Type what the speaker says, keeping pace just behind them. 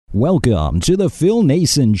Welcome to the Phil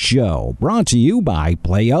Nason Show, brought to you by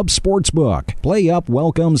PlayUp Sportsbook. PlayUp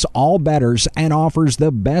welcomes all bettors and offers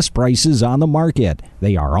the best prices on the market.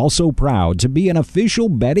 They are also proud to be an official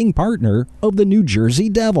betting partner of the New Jersey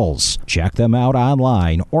Devils. Check them out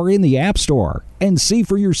online or in the App Store and see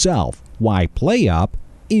for yourself why PlayUp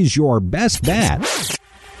is your best bet.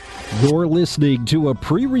 You're listening to a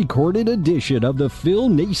pre-recorded edition of The Phil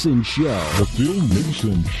Nason Show. The Phil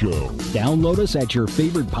Nason Show. Download us at your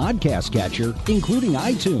favorite podcast catcher, including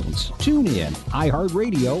iTunes, TuneIn,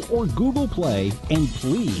 iHeartRadio, or Google Play, and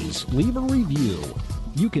please leave a review.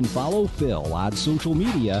 You can follow Phil on social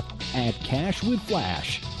media at Cash with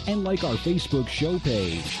Flash and like our Facebook show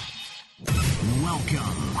page.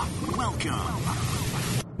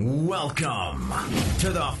 Welcome to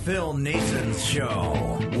the Phil Nason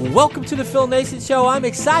Show. Welcome to the Phil Nason Show. I'm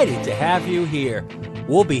excited to have you here.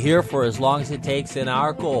 We'll be here for as long as it takes, and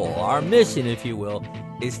our goal, our mission, if you will,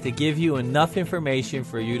 is to give you enough information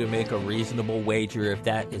for you to make a reasonable wager if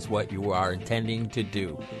that is what you are intending to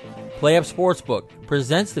do. PlayUp Sportsbook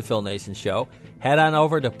presents the Phil Nason Show. Head on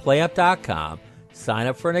over to playup.com, sign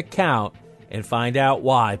up for an account, and find out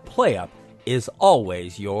why PlayUp is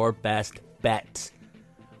always your best bet.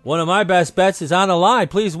 One of my best bets is on the line.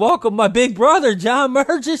 Please welcome my big brother, John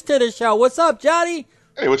Murges, to the show. What's up, Johnny?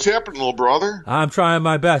 Hey, what's happening, little brother? I'm trying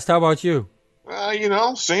my best. How about you?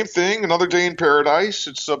 Same thing. Another day in paradise.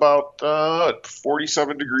 It's about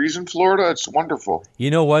 47 degrees in Florida. It's wonderful. You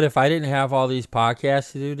know what? If I didn't have all these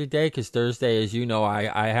podcasts to do today, because Thursday, as you know,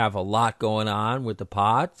 I have a lot going on with the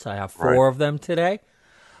pods. I have four of them today.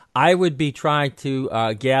 I would be trying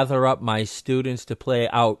to gather up my students to play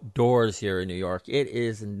outdoors here in New York. It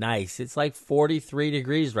is nice. It's like 43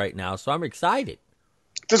 degrees right now, so I'm excited.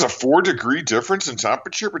 There's a 4-degree difference in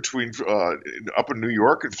temperature between up in New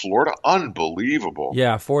York and Florida. Unbelievable.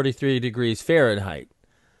 Yeah, 43 degrees Fahrenheit.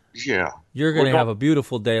 Yeah. You're going to have a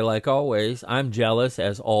beautiful day like always. I'm jealous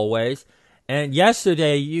as always. And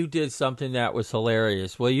yesterday you did something that was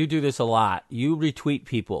hilarious. Well, you do this a lot. You retweet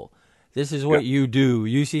people. This is what you do.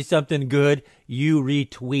 You see something good, you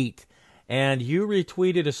retweet. And you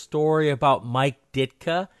retweeted a story about Mike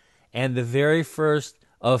Ditka and the very first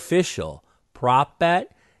official prop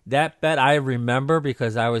bet. That bet I remember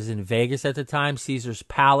because I was in Vegas at the time. Caesar's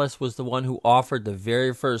Palace was the one who offered the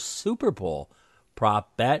very first Super Bowl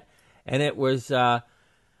prop bet. And it was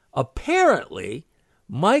apparently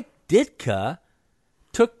Mike Ditka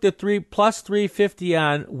took the plus 350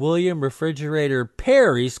 on William Refrigerator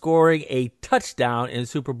Perry scoring a touchdown in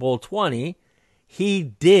Super Bowl 20. He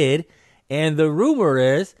did, and the rumor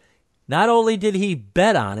is not only did he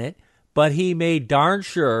bet on it, but he made darn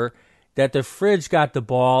sure that the fridge got the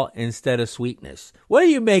ball instead of Sweetness. What do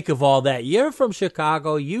you make of all that? You're from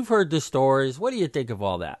Chicago. You've heard the stories. What do you think of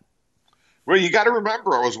all that? Well, you got to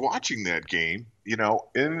remember, I was watching that game, in our,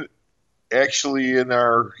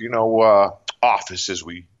 office, as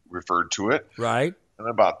we referred to it. Right. And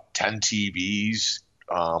about 10 TVs.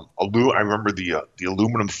 I remember the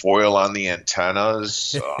aluminum foil on the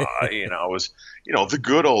antennas. It was, the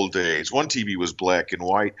good old days. One TV was black and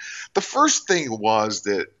white. The first thing was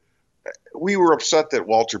that we were upset that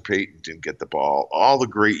Walter Payton didn't get the ball. All the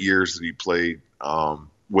great years that he played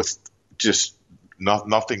with just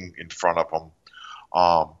nothing in front of him,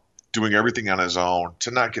 doing everything on his own,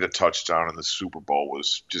 to not get a touchdown in the Super Bowl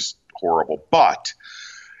was just horrible. But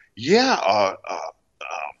a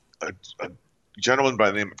gentleman by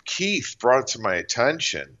the name of Keith brought it to my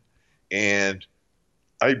attention, and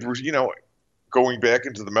I, going back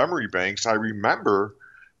into the memory banks, I remember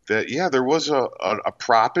that there was a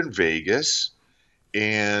prop in Vegas,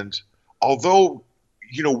 and although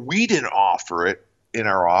we didn't offer it in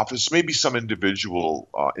our office, maybe some individual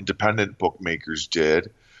independent bookmakers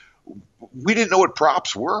did. We didn't know what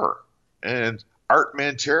props were, and Art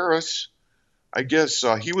Manteris, I guess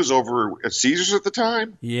he was over at Caesars at the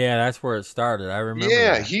time. Yeah, that's where it started. I remember.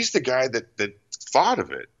 Yeah, that. He's the guy that thought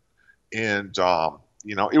of it, and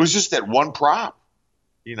it was just that one prop.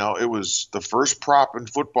 It was the first prop in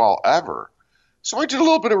football ever. So I did a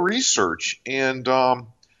little bit of research, and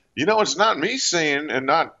it's not me saying, and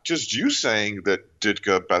not just you saying that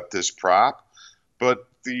Ditka bet this prop, but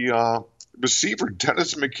the receiver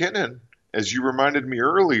Dennis McKinnon, as you reminded me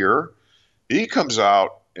earlier, he comes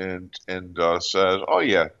out and says, "Oh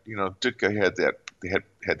yeah, Ditka had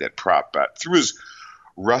that prop bet through his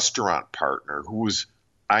restaurant partner, who was,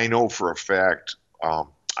 I know for a fact, I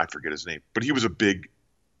forget his name, but he was a big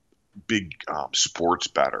sports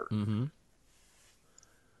bettor." Mm-hmm.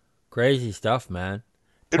 Crazy stuff, man.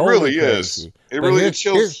 It Totally really crazy. is. It really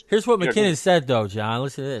chills. Here's what McKinnon said, though, John.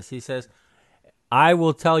 Listen to this. He says, "I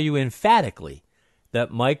will tell you emphatically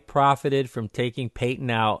that Mike profited from taking Peyton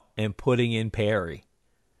out and putting in Perry.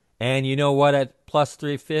 And you know what? At plus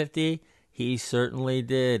 350, he certainly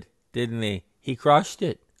did, didn't he? He crushed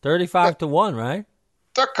it. 35 to 1, right?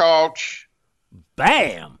 The coach.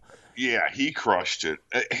 Bam! Yeah, he crushed it.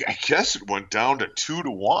 I guess it went down to 2 to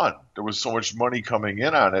 1. There was so much money coming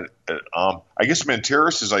in on it. I guess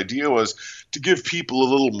Manteris' idea was to give people a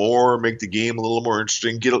little more, make the game a little more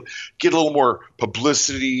interesting, get a little more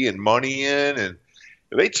publicity and money in, and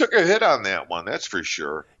they took a hit on that one. That's for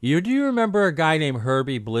sure. Do you remember a guy named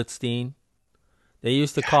Herbie Blitzstein? They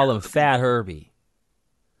used to call him Fat Herbie.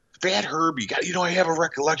 Fat Herbie. God, I have a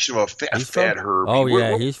recollection of a Fat Herbie. Oh,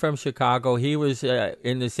 yeah. He's from Chicago. He was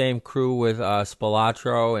in the same crew with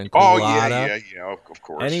Spilatro and Oh, Culotta. yeah, of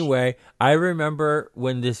course. Anyway, I remember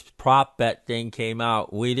when this prop bet thing came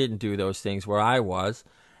out, we didn't do those things where I was.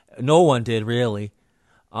 No one did, really.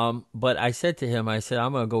 But I said to him, I'm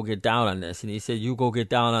going to go get down on this. And he said, you go get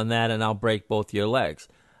down on that and I'll break both your legs.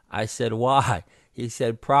 I said, why? He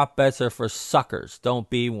said, prop bets are for suckers. Don't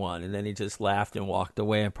be one. And then he just laughed and walked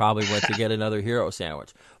away and probably went to get another hero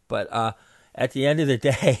sandwich. But at the end of the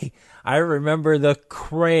day, I remember the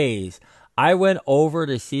craze. I went over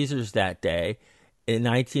to Caesars that day in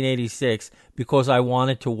 1986 because I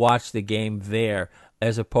wanted to watch the game there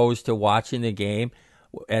as opposed to watching the game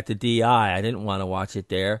at the DI. I didn't want to watch it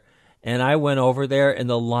there. And I went over there, and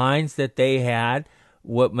the lines that they had,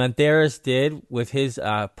 what Manteris did with his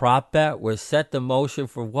prop bet was set the motion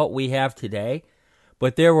for what we have today.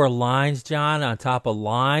 But there were lines, John, on top of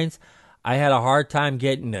lines. I had a hard time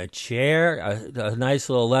getting a chair, a nice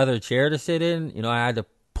little leather chair to sit in. I had to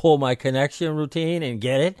pull my connection routine and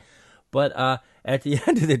get it. But at the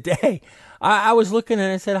end of the day, I was looking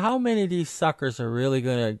and I said, how many of these suckers are really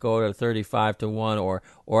going to go to 35 to 1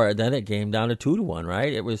 or then it came down to 2 to 1,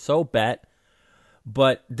 right? It was so bet.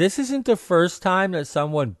 But this isn't the first time that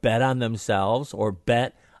someone bet on themselves or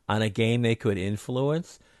bet on a game they could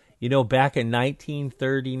influence. Back in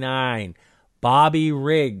 1939, Bobby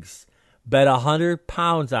Riggs bet 100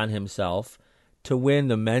 pounds on himself to win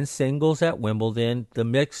the men's singles at Wimbledon, the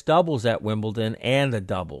mixed doubles at Wimbledon, and the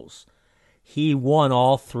doubles. He won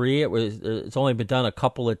all three. It's only been done a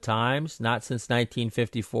couple of times, not since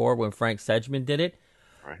 1954 when Frank Sedgman did it.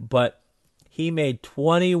 Right. But he made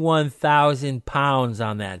 21,000 pounds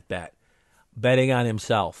on that bet, betting on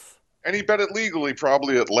himself. And he bet it legally,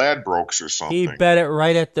 probably at Ladbrokes or something. He bet it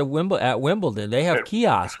right at Wimbledon. They have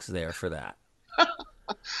kiosks there for that.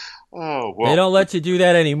 Oh, well. They don't let you do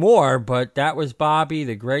that anymore, but that was Bobby,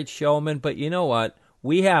 the great showman. But you know what?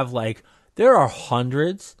 We have there are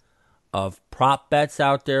hundreds of prop bets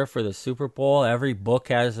out there for the Super Bowl. Every book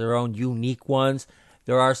has their own unique ones.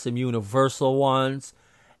 There are some universal ones.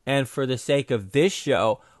 And for the sake of this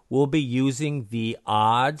show, we'll be using the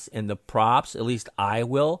odds and the props, at least I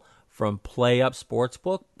will, from PlayUp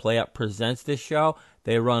Sportsbook. PlayUp presents this show.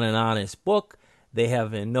 They run an honest book. They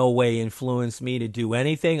have in no way influenced me to do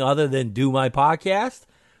anything other than do my podcast.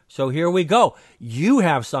 So here we go. You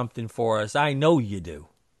have something for us. I know you do.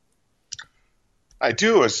 I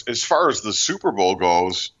do. As far as the Super Bowl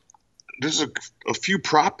goes, there's a few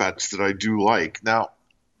prop bets that I do like. Now,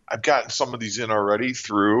 I've gotten some of these in already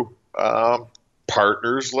through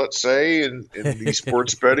partners, let's say, in the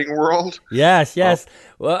sports betting world. Yes.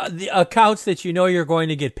 Well, the accounts that you're going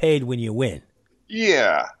to get paid when you win.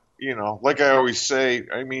 Yeah. Like I always say,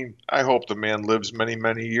 I hope the man lives many,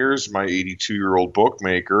 many years, my 82-year-old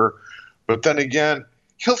bookmaker. But then again,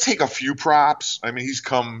 he'll take a few props. He's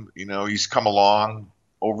come along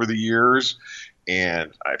over the years,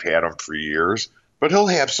 and I've had him for years. But he'll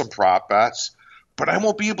have some prop bets. But I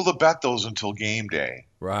won't be able to bet those until game day.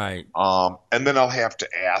 Right. And then I'll have to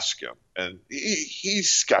ask him. And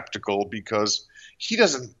he's skeptical because he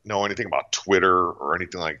doesn't know anything about Twitter or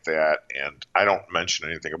anything like that. And I don't mention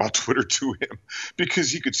anything about Twitter to him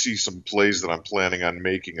because he could see some plays that I'm planning on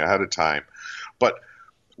making ahead of time. But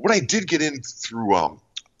what I did get in through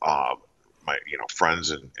my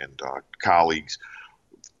friends and colleagues,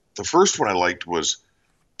 the first one I liked was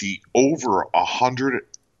the over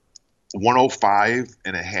 105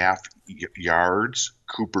 and a half yards,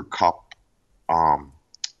 Cooper Cup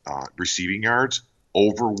receiving yards,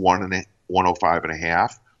 over 105 and a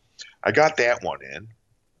half. I got that one in.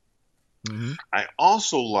 Mm-hmm. I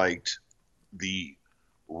also liked the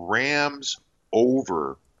Rams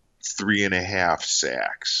over 3.5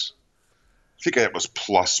 sacks. I think that was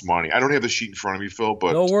plus money. I don't have the sheet in front of me, Phil,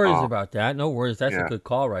 but no worries about that. No worries. That's a good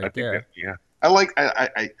call right there.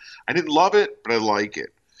 I didn't love it, but I like it.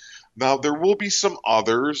 Now there will be some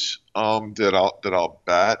others that I'll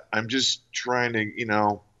bet. I'm just trying to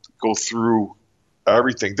go through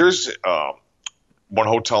everything. There's one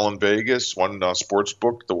hotel in Vegas, one sports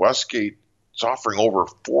book, the Westgate, is offering over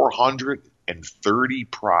 430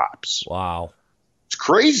 props. Wow. It's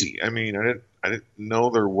crazy. I mean, I didn't know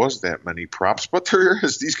there was that many props, but there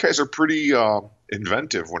is. These guys are pretty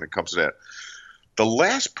inventive when it comes to that. The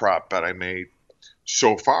last prop bet I made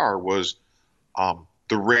so far was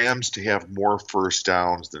the Rams to have more first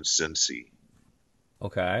downs than Cincy.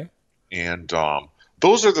 Okay. And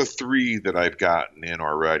those are the three that I've gotten in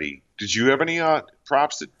already. Did you have any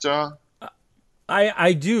props that?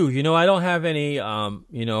 I do. I don't have any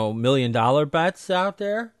 $1 million bets out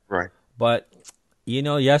there. Right. But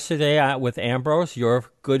yesterday with Ambrose, your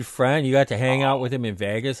good friend, you got to hang out with him in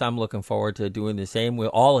Vegas. I'm looking forward to doing the same with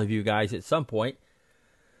all of you guys at some point.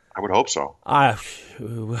 I would hope so.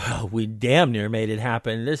 We damn near made it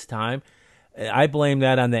happen this time. I blame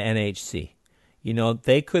that on the NHC.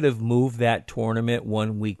 They could have moved that tournament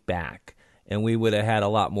 1 week back, and we would have had a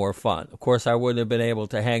lot more fun. Of course, I wouldn't have been able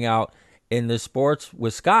to hang out in the sports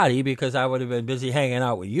with Scotty because I would have been busy hanging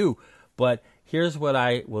out with you. But here's what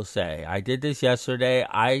I will say. I did this yesterday.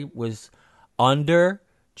 I was under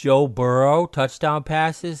Joe Burrow touchdown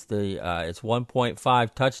passes. It's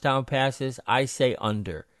 1.5 touchdown passes. I say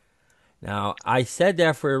under. Now, I said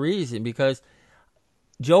that for a reason because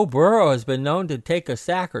Joe Burrow has been known to take a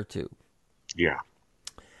sack or two. Yeah.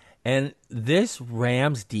 And this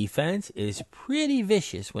Rams defense is pretty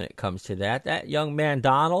vicious when it comes to that. That young man,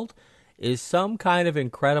 Donald, is some kind of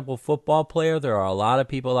incredible football player. There are a lot of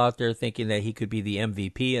people out there thinking that he could be the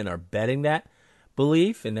MVP and are betting that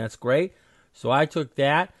belief, and that's great. So I took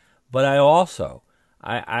that. But I also,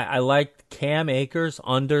 I liked Cam Akers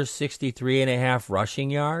under 63.5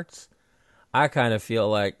 rushing yards. I kind of feel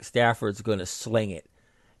like Stafford's going to sling it.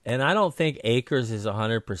 And I don't think Akers is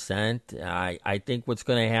 100%. I think what's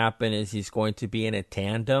going to happen is he's going to be in a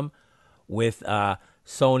tandem with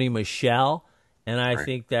Sony Michel. And I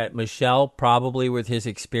think that Michel, probably with his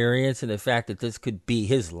experience and the fact that this could be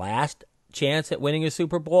his last chance at winning a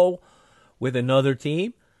Super Bowl with another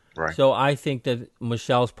team. Right. So I think that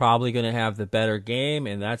Michel's probably going to have the better game,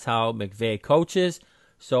 and that's how McVay coaches.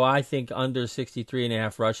 So I think under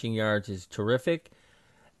 63.5 rushing yards is terrific.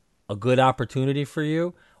 A good opportunity for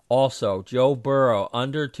you. Also, Joe Burrow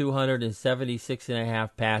under 276.5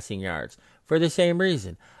 passing yards for the same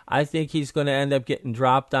reason. I think he's going to end up getting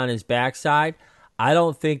dropped on his backside. I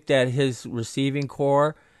don't think that his receiving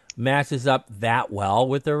core matches up that well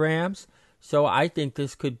with the Rams. So I think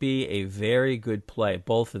this could be a very good play,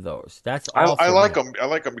 both of those. That's all. I like them. I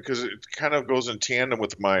like them because it kind of goes in tandem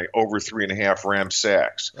with my over 3.5 Ram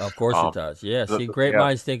sacks. Of course it does. Yeah. See, great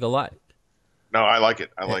minds think alike. No, I like it.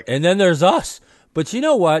 I like it. And then there's us. But you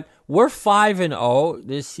know what? We're 5-0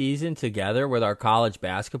 this season together with our college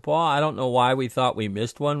basketball. I don't know why we thought we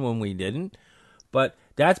missed one when we didn't, but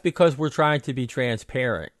that's because we're trying to be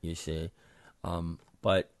transparent, you see.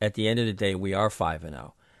 But at the end of the day, we are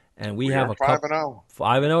 5-0. And we have a 5-0.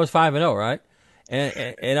 5-0 is 5-0, right?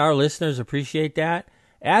 And our listeners appreciate that,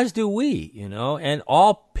 as do we, And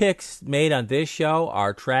all picks made on this show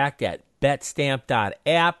are tracked at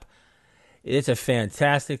betstamp.app. It's a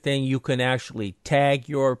fantastic thing. You can actually tag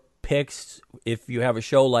your picks if you have a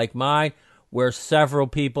show like mine where several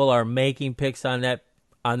people are making picks on that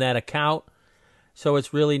account. So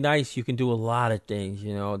it's really nice. You can do a lot of things,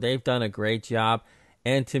 They've done a great job.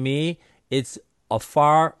 And to me, it's a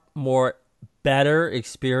far more better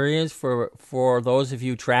experience for those of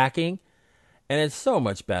you tracking. And it's so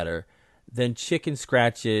much better than chicken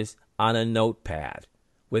scratches on a notepad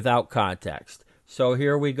without context. So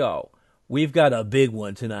here we go. We've got a big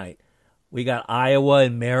one tonight. We got Iowa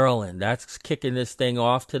and Maryland. That's kicking this thing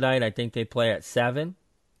off tonight. I think they play at 7.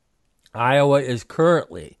 Iowa is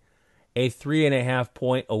currently a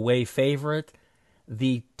 3.5-point away favorite.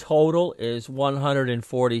 The total is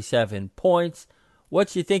 147 points.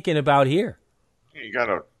 What you thinking about here? You got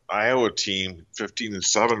an Iowa team,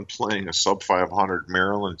 15-7, playing a sub-500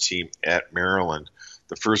 Maryland team at Maryland.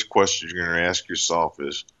 The first question you're going to ask yourself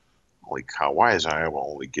is, holy cow, why is Iowa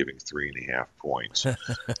only giving 3.5 points? They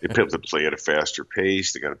have to play at a faster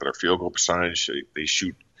pace. They got a better field goal percentage. They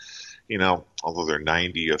shoot, although they're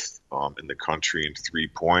 90th in the country in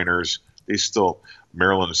three-pointers,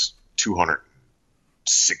 Maryland's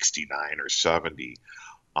 269 or 70.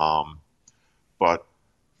 But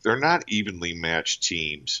they're not evenly matched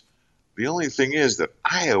teams. The only thing is that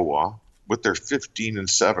Iowa, with their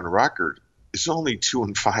 15-7 record, is only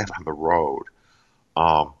 2-5 on the road.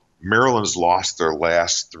 Maryland's lost their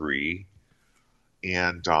last 3,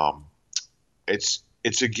 and it's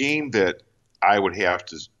a game that I would have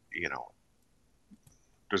to,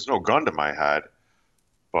 there's no gun to my head,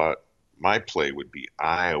 but my play would be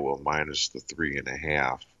Iowa minus the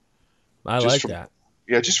 3.5. I Just like from that.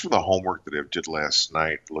 Yeah, just from the homework that I did last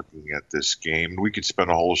night looking at this game. We could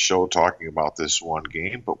spend a whole show talking about this one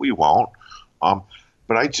game, but we won't.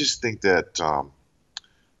 But I just think that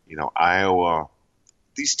Iowa,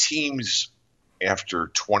 these teams after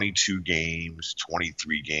 22 games,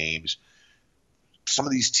 23 games, some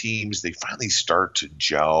of these teams, they finally start to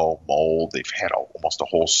gel, mold. They've had almost a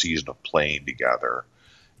whole season of playing together.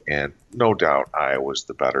 And no doubt Iowa's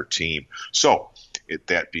the better team. So,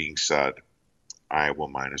 that being said, Iowa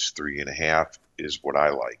minus 3.5 is what I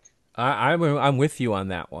like. I'm with you on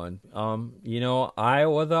that one.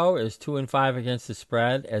 Iowa though is 2-5 against the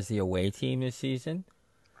spread as the away team this season.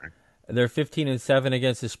 Right. They're 15-7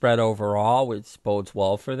 against the spread overall, which bodes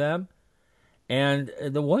well for them. And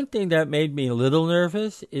the one thing that made me a little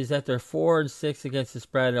nervous is that they're 4-6 against the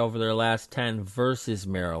spread over their last 10 versus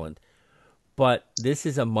Maryland. But this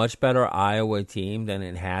is a much better Iowa team than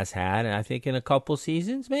it has had, and I think in a couple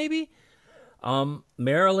seasons maybe.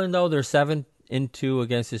 Maryland though, they're 7-2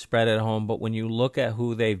 against the spread at home. But when you look at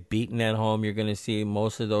who they've beaten at home, you're going to see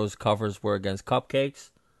most of those covers were against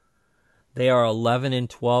cupcakes. They are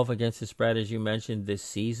 11-12 against the spread, as you mentioned, this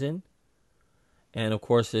season. And, of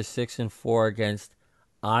course, they're 6-4 against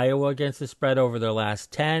Iowa against the spread over their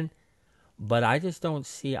last 10. But I just don't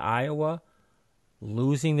see Iowa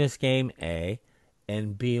losing this game, A,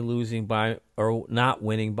 and B, losing by or not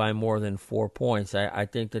winning by more than 4 points. I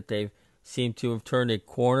think that they seem to have turned a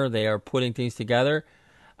corner. They are putting things together.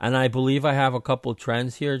 And I believe I have a couple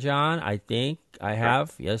trends here, John. I think I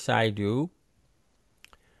have. Yes, I do.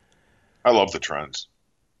 I love the trends.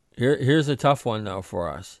 Here's a tough one, though, for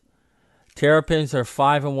us. Terrapins are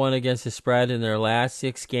 5-1 against the spread in their last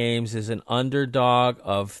 6 games as an underdog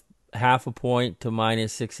of 0.5 point to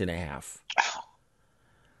minus 6.5.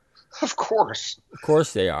 Of course. Of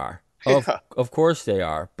course they are. Yeah. Of course they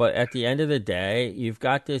are. But at the end of the day, you've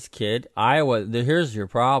got this kid. Iowa, here's your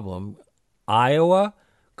problem. Iowa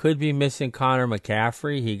could be missing Connor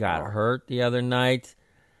McCaffrey. He got hurt the other night,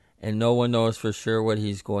 and no one knows for sure what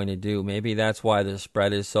he's going to do. Maybe that's why the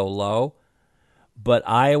spread is so low. But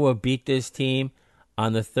Iowa beat this team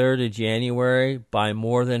on the 3rd of January by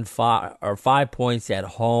more than 5 points at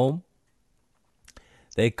home.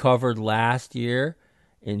 They covered last year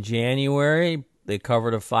in January. They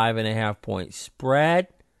covered a 5.5 point spread.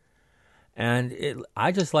 And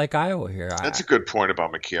I just like Iowa here. That's a good point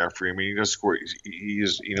about McCaffrey. I mean, he does score.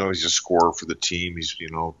 He's a scorer for the team. He's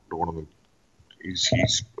one of the. He's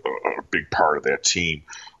a big part of that team.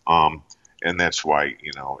 And that's why,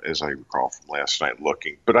 as I recall from last night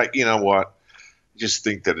looking. But you know what? I just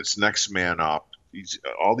think that it's next man up.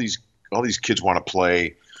 All these kids want to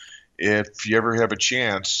play. If you ever have a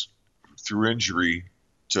chance through injury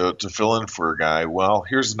to fill in for a guy, well,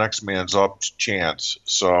 here's the next man's up chance.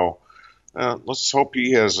 So let's hope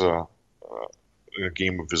he has a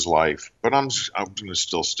game of his life. But I'm going to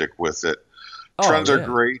still stick with it. Trends are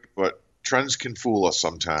great, but trends can fool us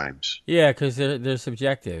sometimes. Yeah, because they're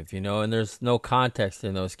subjective, and there's no context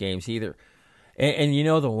in those games either. And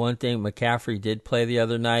the one thing, McCaffrey did play the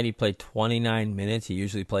other night. He played 29 minutes. He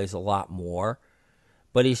usually plays a lot more.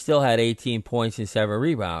 But he still had 18 points and 7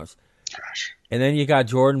 rebounds. Gosh. And then you got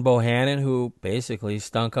Jordan Bohannon, who basically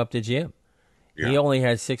stunk up the gym. Yeah. He only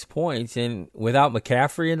had 6 points. And without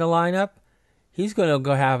McCaffrey in the lineup, he's going to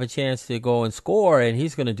go have a chance to go and score, and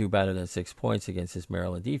he's going to do better than 6 points against this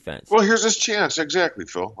Maryland defense. Well, here's his chance. Exactly,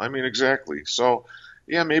 Phil. I mean, exactly. So,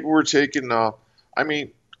 yeah, maybe we're taking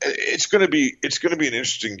it's going to be an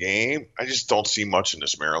interesting game. I just don't see much in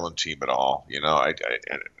this Maryland team at all. I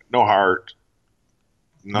no heart.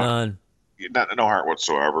 None. No heart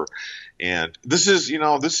whatsoever. And this is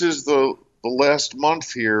the last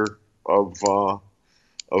month here of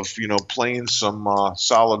playing some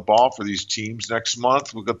solid ball for these teams. Next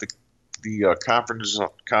month we've got the conference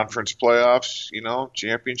playoffs,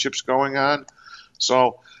 championships going on.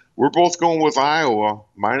 So we're both going with Iowa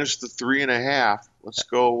minus the 3.5. Let's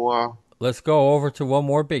go. Let's go over to one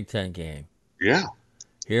more Big Ten game. Yeah.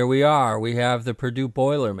 Here we are. We have the Purdue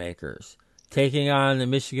Boilermakers taking on the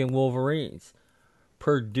Michigan Wolverines.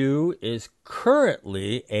 Purdue is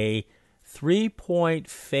currently a 3-point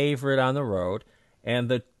favorite on the road, and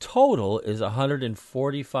the total is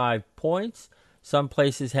 145 points. Some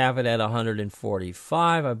places have it at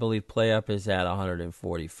 145. I believe PlayUp is at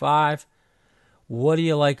 145. What do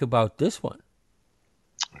you like about this one?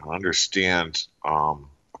 I understand a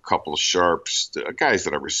couple of sharps, guys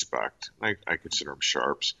that I respect. I consider them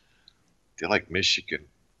sharps. They like Michigan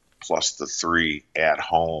plus the 3 at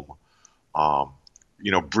home.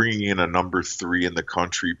 Bringing in a number 3 in the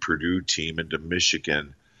country Purdue team into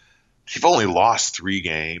Michigan, They've only lost 3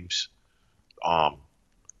 games.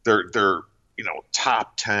 They're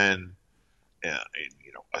top 10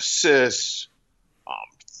 assists,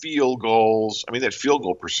 field goals. I mean, that field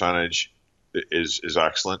goal percentage is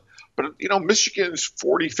excellent. But Michigan's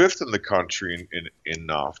 45th in the country in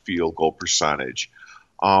field goal percentage.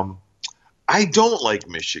 I don't like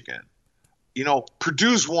Michigan.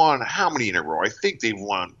 Purdue's won how many in a row? I think they've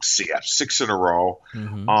won 6 in a row.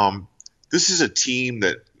 Mm-hmm. This is a team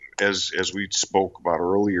that, as we spoke about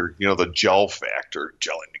earlier, the gel factor,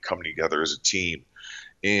 gelling to come together as a team.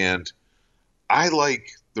 And I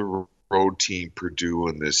like the road team Purdue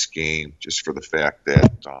in this game just for the fact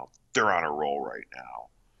that they're on a roll right now.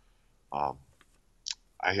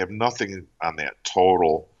 I have nothing on that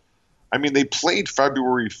total. I mean, they played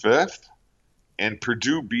February 5th, and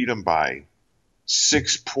Purdue beat them by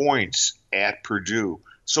 6 points at Purdue.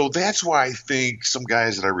 So that's why I think some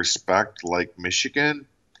guys that I respect like Michigan,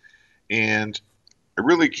 and I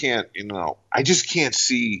really can't, I just can't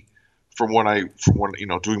see from when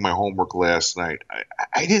doing my homework last night,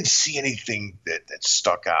 I didn't see anything that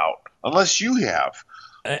stuck out, unless you have.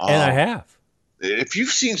 And I have. If you've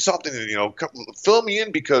seen something, fill me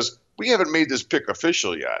in, because we haven't made this pick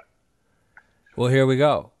official yet. Well, here we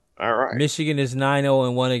go. All right. Michigan is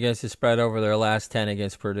 9-0-1 against the spread over their last 10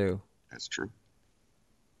 against Purdue. That's true.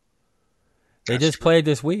 They just played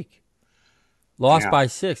this week. Lost by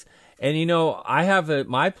 6. And, I have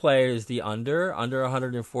my play is the under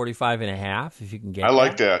 145.5, if you can get I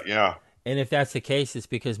like that, yeah. And if that's the case, it's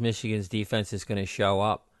because Michigan's defense is going to show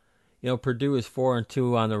up. Purdue is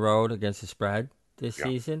 4-2 on the road against the spread this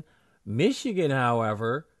season. Michigan,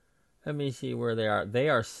 however, let me see where they are. They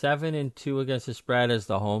are 7-2 against the spread as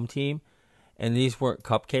the home team, and these weren't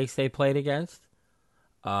cupcakes they played against.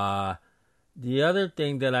 The other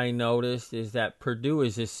thing that I noticed is that Purdue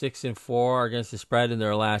is just 6-4 against the spread in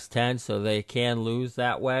their last 10, so they can lose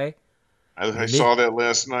that way. I saw that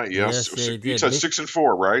last night. Yes, they you said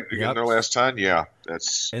 6-4, right? Yep. In their last 10, yeah.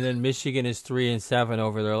 That's. And then Michigan is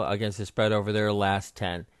 3-7 against the spread over their last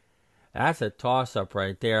 10. That's a toss-up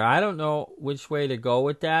right there. I don't know which way to go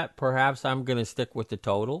with that. Perhaps I'm going to stick with the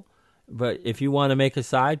total. But if you want to make a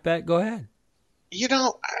side bet, go ahead. You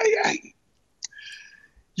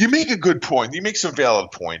make a good point. You make some valid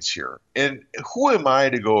points here. And who am I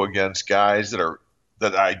to go against guys that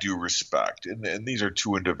I do respect? And these are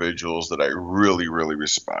 2 individuals that I really, really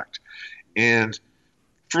respect. And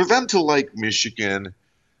for them to like Michigan,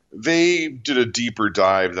 they did a deeper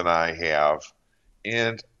dive than I have.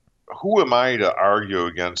 And who am I to argue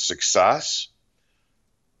against success?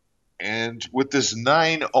 And with this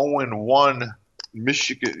 9-0-1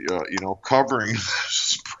 Michigan, covering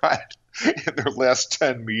spread in their last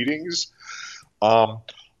 10 meetings,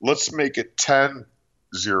 let's make it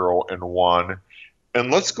 10-0-1,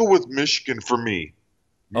 and let's go with Michigan for me.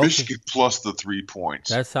 Okay. Michigan plus the 3 points.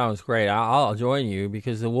 That sounds great. I'll join you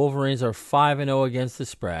because the Wolverines are 5-0 against the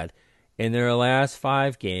spread. In their last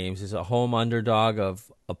 5 games, is a home underdog of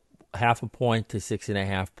half a point to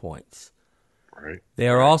 6.5 points. Right. They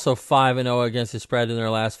are also 5-0 against the spread in their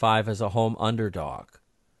last 5 as a home underdog.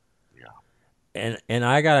 Yeah. And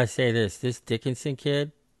I gotta say this Dickinson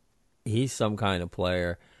kid, he's some kind of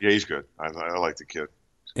player. Yeah, he's good. I like the kid.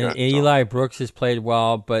 And Eli Brooks has played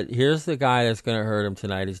well, but here's the guy that's going to hurt him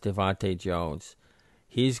tonight is Devontae Jones.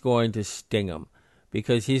 He's going to sting him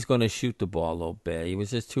because he's going to shoot the ball a little bit. He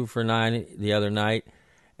was just 2 for 9 the other night,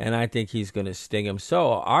 and I think he's going to sting him.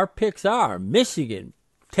 So our picks are Michigan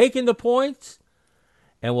taking the points,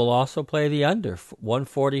 and we'll also play the under,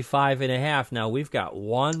 145.5. Now, we've got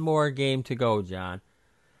one more game to go, John,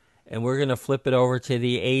 and we're going to flip it over to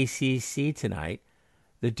the ACC tonight.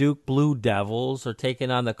 The Duke Blue Devils are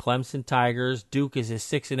taking on the Clemson Tigers. Duke is a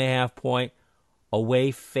 6.5-point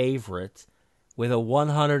away favorite with a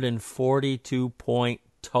 142-point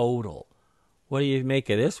total. What do you make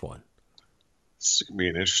of this one? This is going to be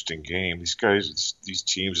an interesting game. These guys, these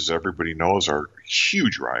teams, as everybody knows, are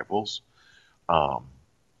huge rivals.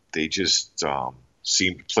 They just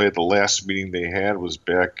seemed to play at the last meeting they had was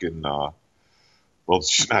back in,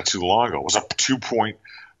 it's not too long ago. It was a 2-point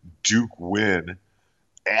Duke win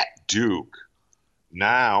at Duke.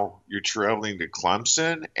 Now you're traveling to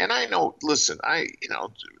Clemson, and I know. Listen,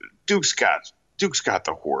 Duke's got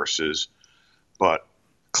the horses, but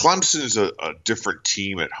Clemson is a different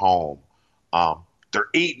team at home. They're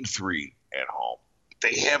 8-3 at home.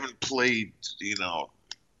 They haven't played,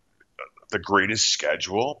 the greatest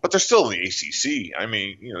schedule, but they're still in the ACC. I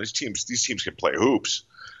mean, these teams can play hoops.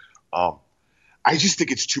 I just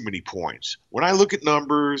think it's too many points. When I look at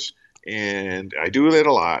numbers, and I do that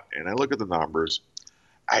a lot, and I look at the numbers,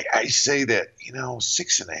 I say that,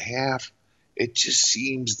 6.5, it just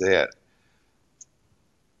seems that,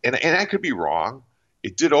 and I could be wrong.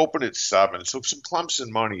 It did open at 7, so some Clemson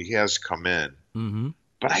money has come in. Mm-hmm.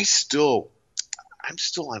 But I'm still on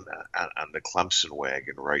the Clemson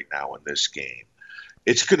wagon right now in this game.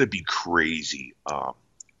 It's going to be crazy, at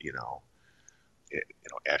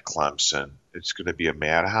Clemson. It's going to be a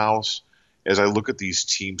madhouse. As I look at these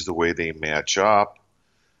teams, the way they match up,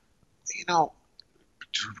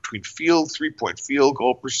 between 3-point field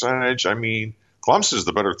goal percentage, I mean, Clemson is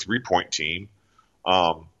the better 3-point team,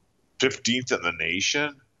 15th in the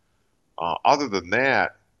nation. Other than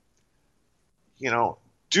that,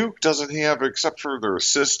 Duke doesn't have, except for their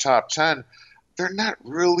assist top 10, they're not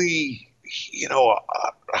really,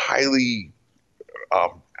 highly, I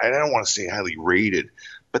don't want to say highly rated,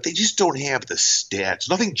 but they just don't have the stats.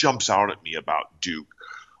 Nothing jumps out at me about Duke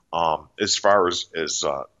as far as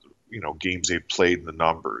games they've played in the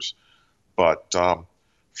numbers. But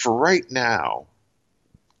for right now,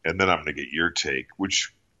 and then I'm going to get your take,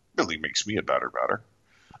 which really makes me a better.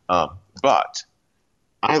 But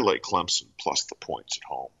I like Clemson plus the points at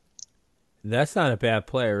home. That's not a bad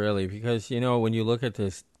play, really, because, when you look at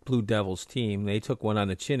this Blue Devils team, they took one on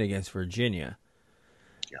the chin against Virginia.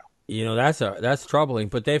 Yeah. That's troubling,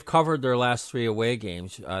 but they've covered their last 3 away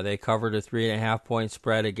games. They covered a 3.5-point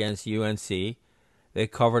spread against UNC. They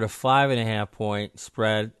covered a 5.5-point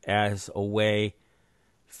spread as away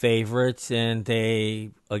favorites, and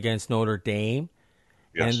they against Notre Dame.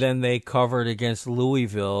 Yes. And then they covered against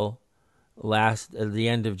Louisville at the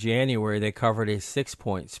end of January. They covered a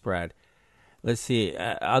 6-point spread. Let's see,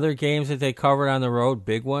 other games that they covered on the road,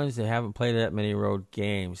 big ones, they haven't played that many road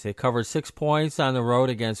games. They covered 6 points on the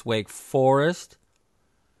road against Wake Forest.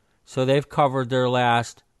 So they've covered 4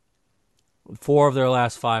 of their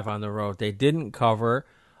last 5 on the road. They didn't cover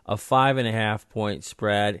a 5.5-point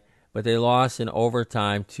spread, but they lost in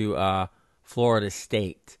overtime to Florida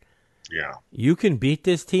State. Yeah. You can beat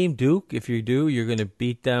this team, Duke. If you do, you're going to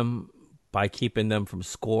beat them by keeping them from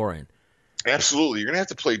scoring. Absolutely. You're going to have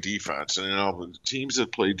to play defense. And, teams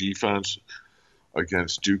that play defense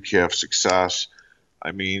against Duke have success.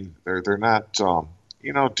 I mean, they're not,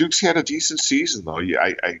 Duke's had a decent season, though.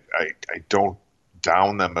 I don't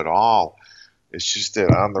down them at all. It's just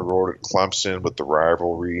that on the road at Clemson with the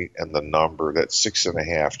rivalry and the number, that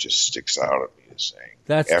 6.5 just sticks out at me as saying.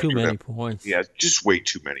 That's too many points. Yeah, just way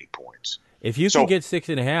too many points. If you can get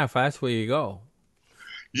 6.5, that's where you go.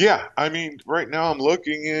 Yeah, I mean, right now I'm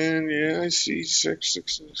looking and I see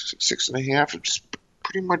 6.5. It's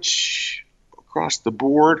pretty much across the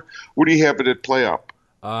board. What do you have it at play up?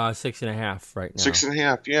 6.5 right now.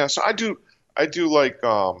 6.5, yeah. So I do like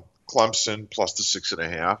Clemson plus the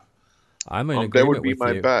 6.5. I'm in agreement. That would be with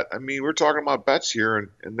my you. bet. I mean, we're talking about bets here,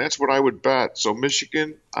 and that's what I would bet. So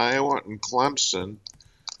Michigan, Iowa, and Clemson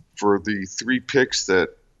for the 3 picks that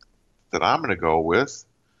I'm going to go with.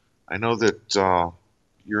 I know that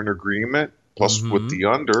you're in agreement, plus with the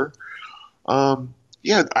under. I'm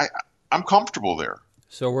comfortable there.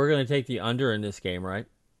 So we're going to take the under in this game, right?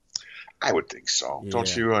 I would think so. Yeah.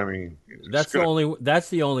 Don't you? I mean, that's the only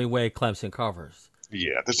way Clemson covers.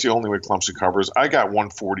 Yeah, that's the only way Clemson covers. I got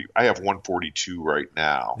 140. I have 142 right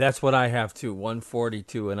now. That's what I have too,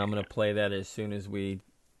 142, and I'm going to play that as soon as we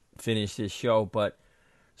finish this show. But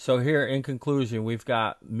so here, in conclusion, we've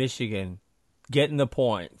got Michigan getting the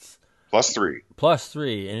points. Plus 3,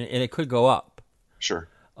 and it could go up. Sure.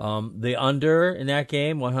 The under in that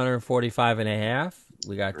game, 145.5.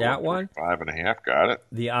 We got that one. 5.5, got it.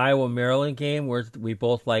 The Iowa-Maryland game, where we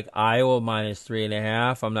both like Iowa minus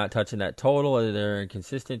 3.5. I'm not touching that total. They're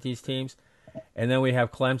inconsistent, these teams. And then we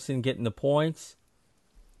have Clemson getting the points.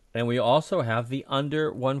 And we also have the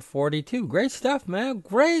under 142. Great stuff, man.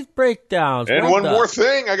 Great breakdowns. And one more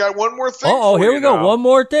thing. I got one more thing. Oh, here we go. Now. One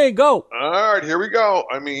more thing. Go. All right, here we go.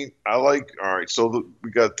 I mean, all right, so we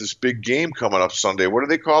got this big game coming up Sunday. What do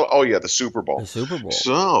they call it? Oh, yeah, the Super Bowl. The Super Bowl.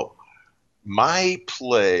 So my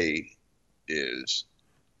play is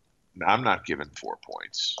I'm not giving 4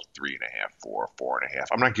 points, 3.5, 4, 4.5.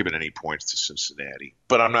 I'm not giving any points to Cincinnati,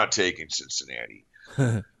 but I'm not taking Cincinnati.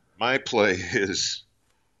 My play is,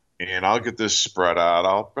 and I'll get this spread out.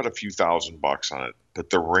 I'll bet a few $1,000 on it, but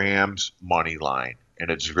the Rams money line. And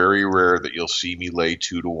it's very rare that you'll see me lay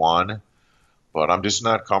 2-1, but I'm just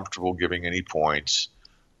not comfortable giving any points.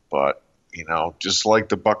 But, just like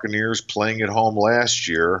the Buccaneers playing at home last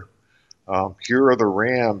year, here are the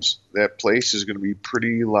Rams. That place is going to be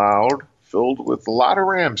pretty loud, filled with a lot of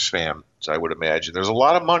Rams fans, I would imagine. There's a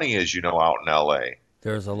lot of money, as you know, out in L.A.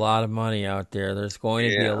 There's a lot of money out there. There's going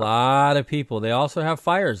to be a lot of people. They also have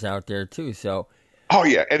fires out there, too. So, oh,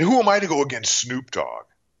 yeah. And who am I to go against Snoop Dogg?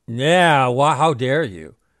 Yeah, how dare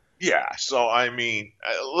you? Yeah, so I mean,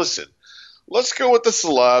 listen, let's go with the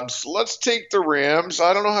celebs. Let's take the Rams.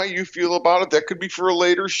 I don't know how you feel about it. That could be for a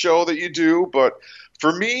later show that you do, but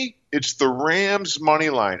for me, it's the Rams money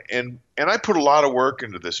line, and I put a lot of work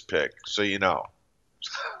into this pick, so you know.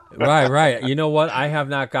 Right. You know what? I have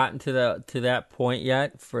not gotten to that point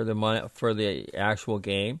yet for the actual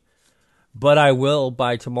game, but I will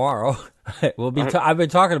by tomorrow. I've been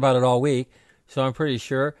talking about it all week, so I'm pretty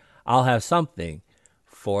sure I'll have something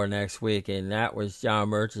for next week. And that was John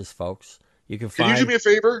Murges, folks. Can you do me a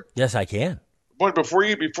favor? Yes, I can. But before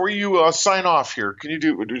you sign off here, can you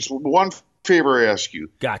do just one favor? I ask you.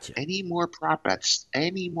 Gotcha. Any more prop bets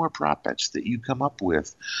that you come up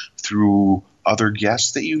with through other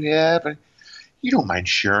guests that you have? You don't mind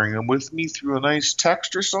sharing them with me through a nice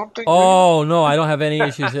text or something? Oh, no, I don't have any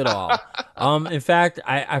issues at all. In fact,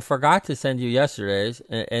 I forgot to send you yesterday's,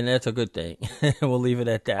 and that's a good thing. We'll leave it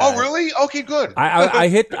at that. Oh, really? Okay, good. I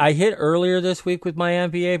hit earlier this week with my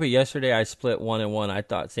NBA, but yesterday I split 1-1. I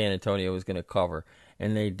thought San Antonio was going to cover,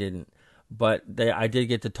 and they didn't. But I did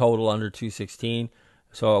get the total under 216,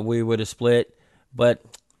 so we would have split. But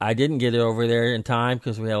I didn't get it over there in time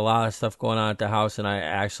because we had a lot of stuff going on at the house, and I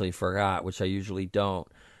actually forgot, which I usually don't.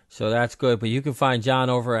 So that's good. But you can find John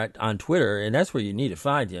over on Twitter, and that's where you need to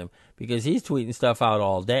find him because he's tweeting stuff out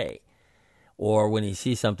all day or when he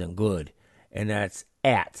sees something good. And that's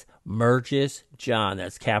at Murges John.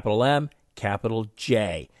 That's capital M, capital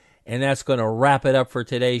J. And that's going to wrap it up for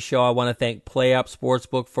today's show. I want to thank PlayUp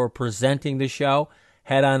Sportsbook for presenting the show.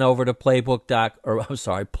 Head on over to playup.com.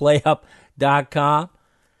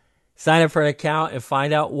 Sign up for an account and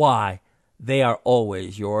find out why they are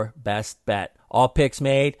always your best bet. All picks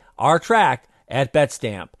made are tracked at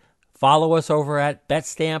BetStamp. Follow us over at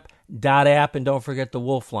betstamp.app, and don't forget the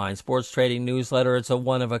Wolfline Sports Trading Newsletter. It's a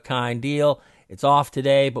one-of-a-kind deal. It's off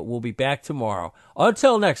today, but we'll be back tomorrow.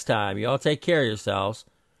 Until next time, you all take care of yourselves.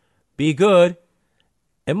 Be good,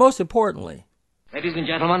 and most importantly, ladies and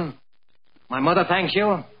gentlemen, my mother thanks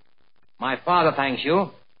you, my father thanks you,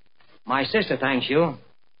 my sister thanks you,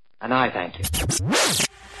 and I thank you.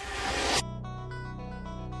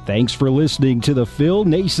 Thanks for listening to The Phil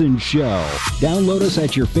Nason Show. Download us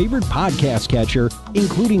at your favorite podcast catcher,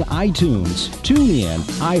 including iTunes, TuneIn,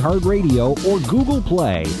 iHeartRadio, or Google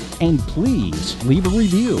Play. And please leave a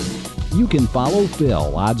review. You can follow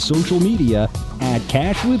Phil on social media at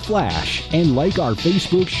Cash with Flash and like our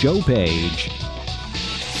Facebook show page.